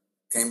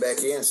came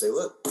back in and say,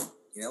 "Look,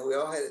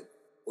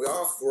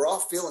 we're all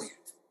feeling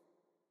it,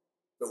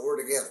 but we're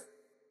together.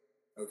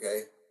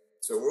 Okay,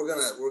 so we're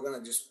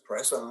gonna just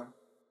press on.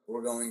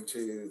 We're going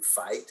to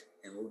fight,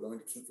 and we're going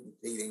to keep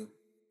competing,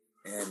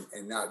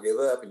 and not give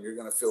up. And you're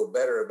going to feel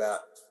better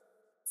about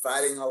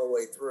fighting all the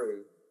way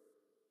through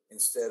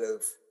instead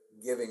of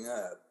giving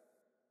up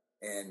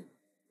and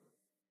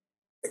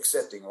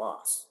accepting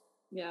loss."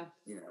 Yeah.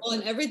 Well,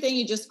 and everything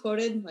you just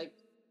quoted, like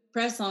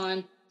press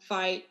on,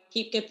 fight,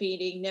 keep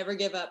competing, never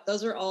give up.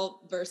 Those are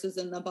all verses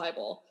in the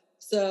Bible.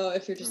 So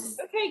if you're just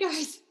okay,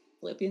 guys,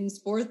 Philippians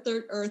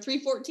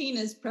 3:14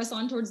 is press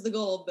on towards the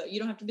goal, but you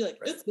don't have to be like,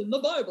 it's in the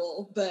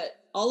Bible.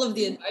 But all of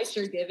the advice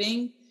you're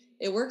giving,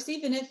 it works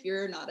even if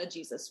you're not a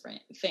Jesus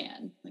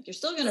fan. Like you're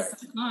still going to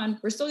press on.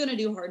 We're still going to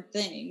do hard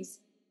things.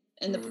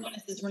 And the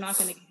point is we're not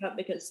going to give up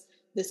because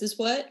this is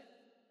what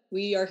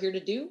we are here to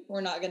do.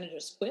 We're not going to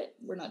just quit.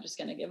 We're not just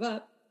going to give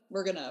up.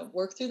 We're going to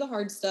work through the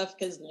hard stuff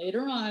because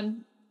later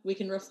on we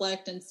can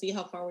reflect and see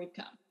how far we've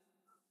come.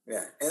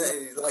 Yeah. And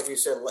then, like you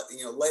said,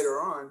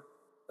 later on,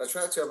 I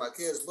try to tell my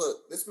kids,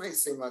 look, this may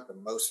seem like the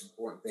most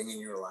important thing in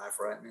your life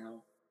right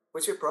now,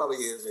 which it probably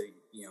is,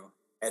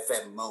 at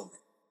that moment.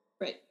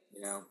 Right.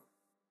 And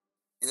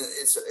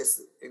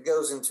it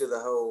goes into the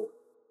whole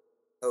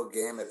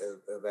gamut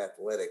of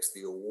athletics,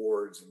 the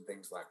awards and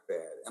things like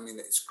that. I mean,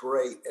 it's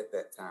great at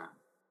that time.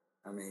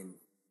 I mean,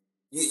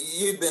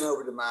 you'd been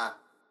over to my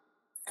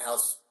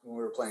house when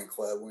we were playing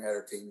club, when we had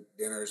our team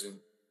dinners, and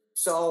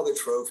saw all the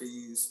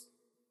trophies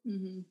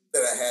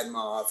that I had in my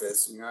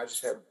office. I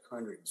just have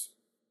hundreds.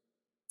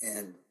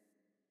 And,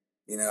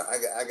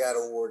 I got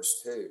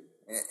awards too.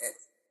 And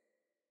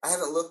I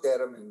haven't looked at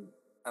them in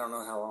I don't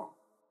know how long,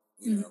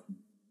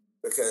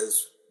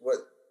 because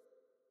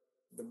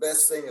the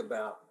best thing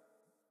about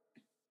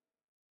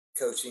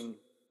coaching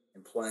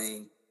and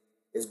playing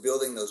is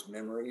building those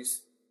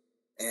memories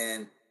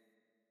and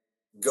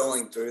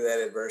going through that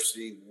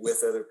adversity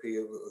with other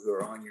people who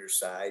are on your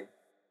side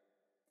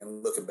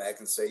and looking back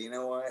and say, you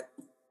know what?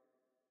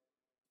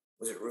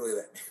 Was it really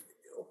that big a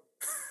deal?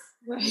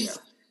 Right.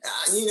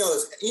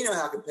 You know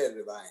how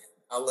competitive I am.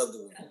 I love to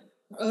win.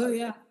 Oh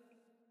yeah.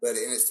 But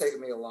it's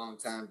taken me a long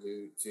time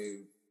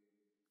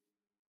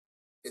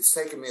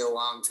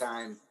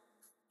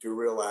to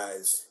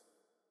realize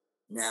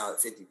now at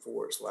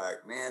 54, it's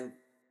like, man,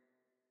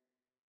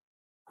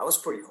 I was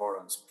pretty hard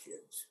on some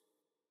kids,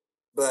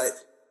 but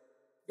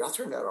y'all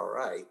turned out all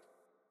right.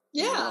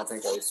 Yeah. I don't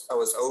think I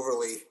was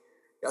overly,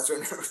 y'all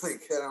turned out really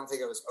good. I don't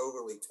think I was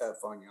overly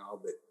tough on y'all,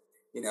 but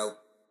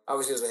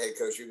obviously as a head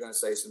coach, you're going to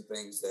say some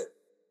things that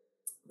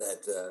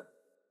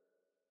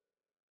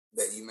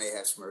you may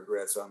have some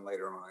regrets on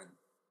later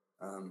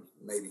on,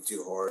 maybe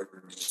too hard,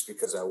 just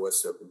because I was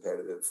so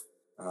competitive.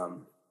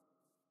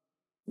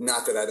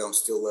 Not that I don't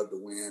still love to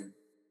win,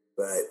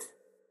 but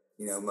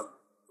a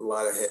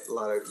lot of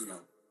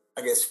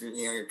I guess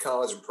your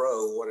college and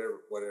pro,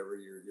 whatever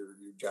your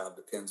job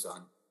depends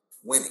on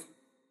winning,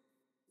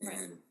 right.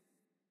 And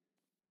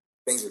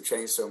things have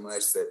changed so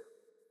much that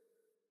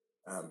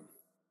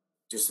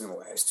just in the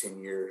last 10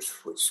 years,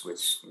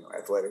 which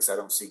athletics, I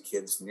don't see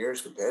kids near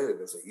as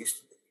competitive as they used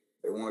to be.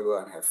 They want to go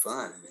out and have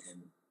fun,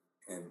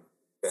 and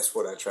that's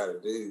what I try to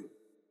do,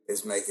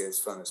 is make it as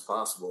fun as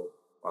possible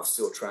while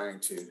still trying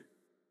to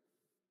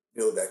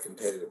build that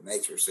competitive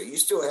nature. So you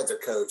still have to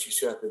coach. You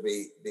still have to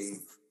be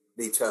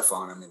tough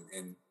on them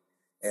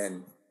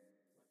and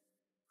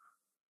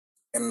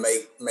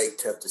make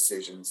tough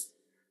decisions.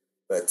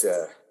 But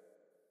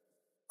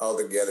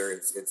altogether,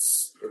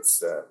 it's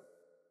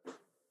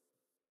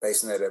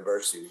facing that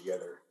adversity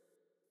together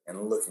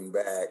and looking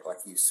back, like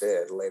you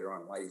said, later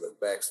on, why you look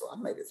back. So I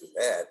made it through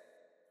that.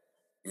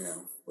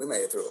 We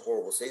made it through a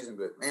horrible season,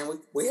 but man,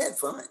 we had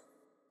fun.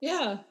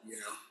 Yeah.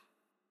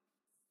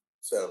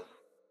 So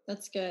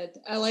that's good.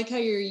 I like how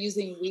you're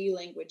using we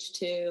language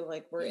too.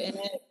 Like we're in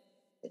it.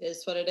 It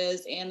is what it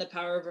is. And the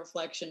power of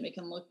reflection. We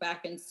can look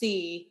back and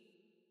see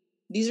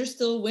these are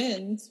still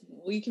wins.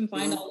 We can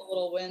find all the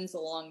little wins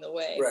along the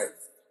way. Right.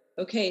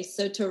 Okay,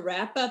 so to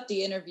wrap up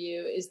the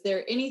interview, is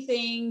there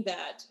anything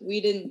that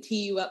we didn't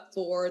tee you up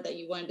for that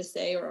you wanted to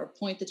say, or a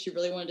point that you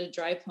really wanted to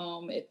drive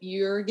home? If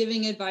you're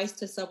giving advice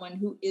to someone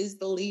who is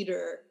the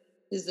leader,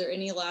 is there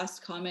any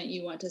last comment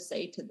you want to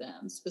say to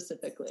them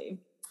specifically?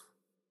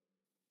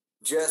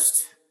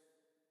 Just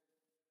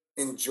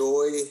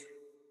enjoy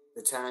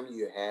the time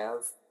you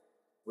have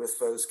with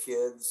those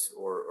kids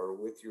or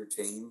with your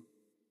team.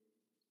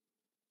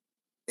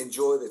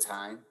 Enjoy the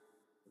time,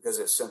 because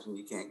it's something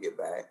you can't get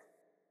back.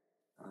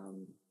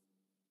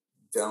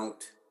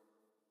 Don't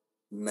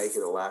make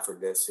it a life or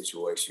death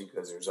situation,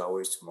 because there's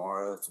always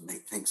tomorrow to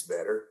make things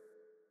better.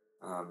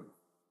 I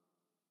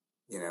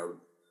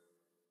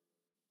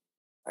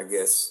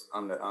guess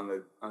on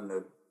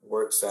the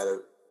work side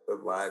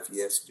of life,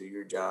 yes, do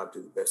your job to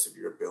the best of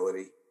your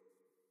ability.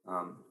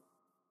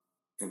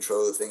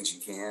 Control the things you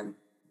can,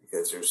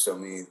 because there's so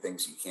many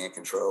things you can't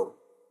control.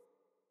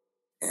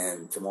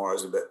 And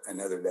tomorrow's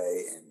another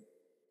day, and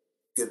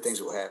good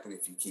things will happen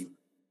if you keep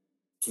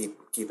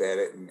at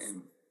it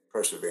and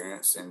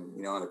perseverance.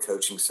 And on the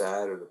coaching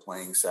side or the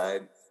playing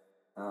side,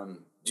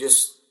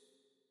 just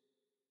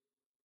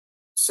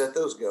set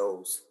those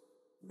goals.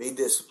 Be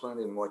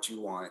disciplined in what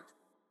you want.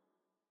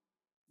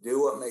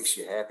 Do what makes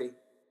you happy.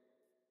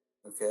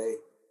 Okay.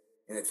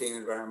 In a team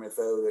environment,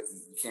 though,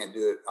 you can't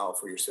do it all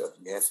for yourself.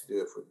 You have to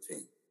do it for the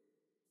team.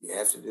 You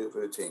have to do it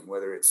for the team,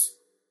 whether it's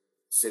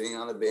sitting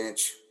on the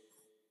bench,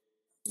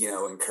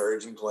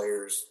 encouraging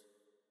players,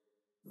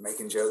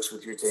 making jokes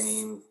with your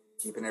team,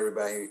 keeping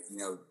everybody,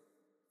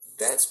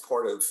 that's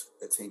part of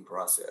a team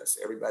process.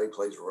 Everybody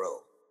plays a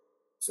role.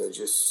 So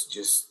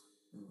just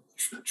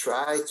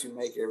try to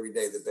make every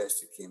day the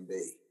best it can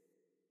be.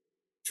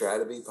 Try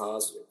to be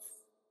positive,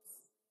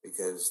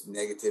 because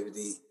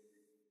negativity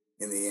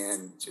in the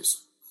end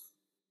it's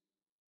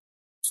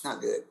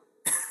not good.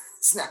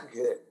 It's not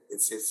good.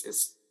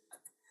 It's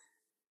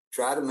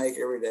try to make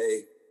every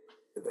day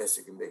the best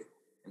it can be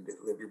and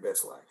live your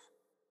best life.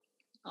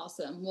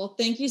 Awesome. Well,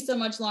 thank you so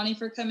much, Lonnie,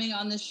 for coming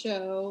on the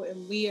show.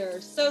 And we are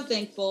so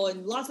thankful,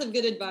 and lots of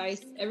good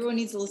advice. Everyone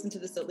needs to listen to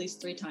this at least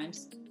 3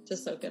 times to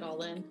soak it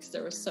all in, because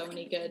there were so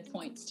many good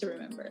points to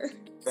remember.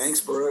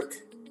 Thanks, Brooke.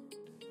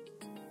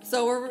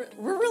 So we're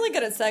really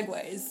good at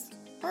segues.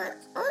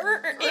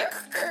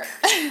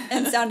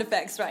 And sound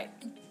effects, right?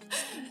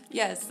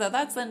 Yes, so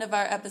that's the end of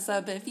our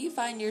episode. But if you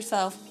find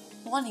yourself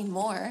wanting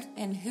more,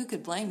 and who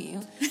could blame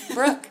you,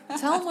 Brooke,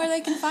 tell them where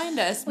they can find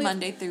us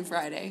Monday through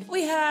Friday.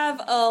 We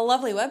have a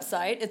lovely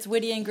website. It's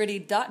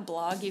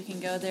wittyandgritty.blog. You can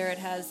go there. It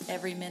has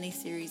every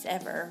mini-series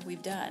ever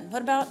we've done.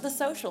 What about the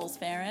socials,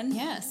 Farron?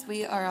 Yes,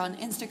 we are on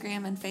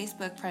Instagram and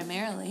Facebook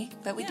primarily,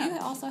 but we do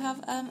also have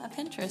a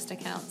Pinterest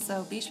account,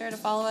 so be sure to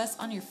follow us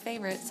on your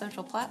favorite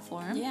social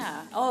platform.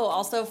 Yeah. Oh,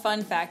 also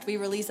fun fact, we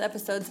release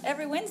episodes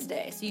every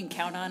Wednesday, so you can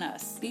count on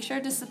us. Be sure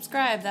to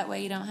subscribe, that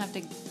way you don't have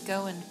to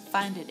go and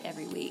find it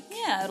every week.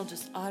 Yeah, it'll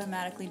just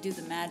automatically do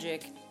the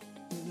magic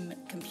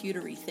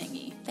computery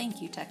thingy. Thank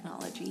you,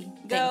 technology.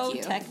 Go Thank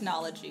you.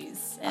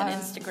 technologies and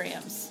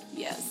Instagrams.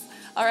 Yes.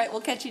 All right,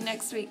 we'll catch you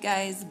next week,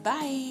 guys.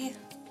 Bye.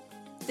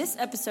 This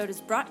episode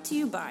is brought to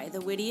you by the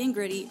Witty and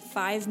Gritty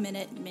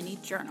 5-Minute Mini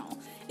Journal.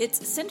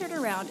 It's centered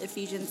around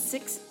Ephesians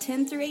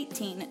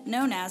 6:10-18,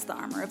 known as the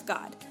Armor of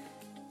God.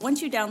 Once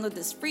you download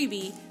this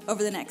freebie,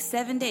 over the next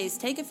 7 days,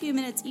 take a few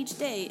minutes each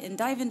day and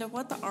dive into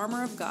what the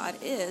armor of God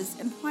is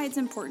and why it's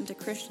important to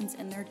Christians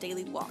in their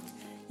daily walk.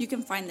 You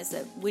can find this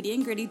at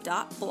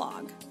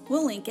wittyandgritty.blog.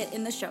 We'll link it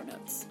in the show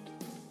notes.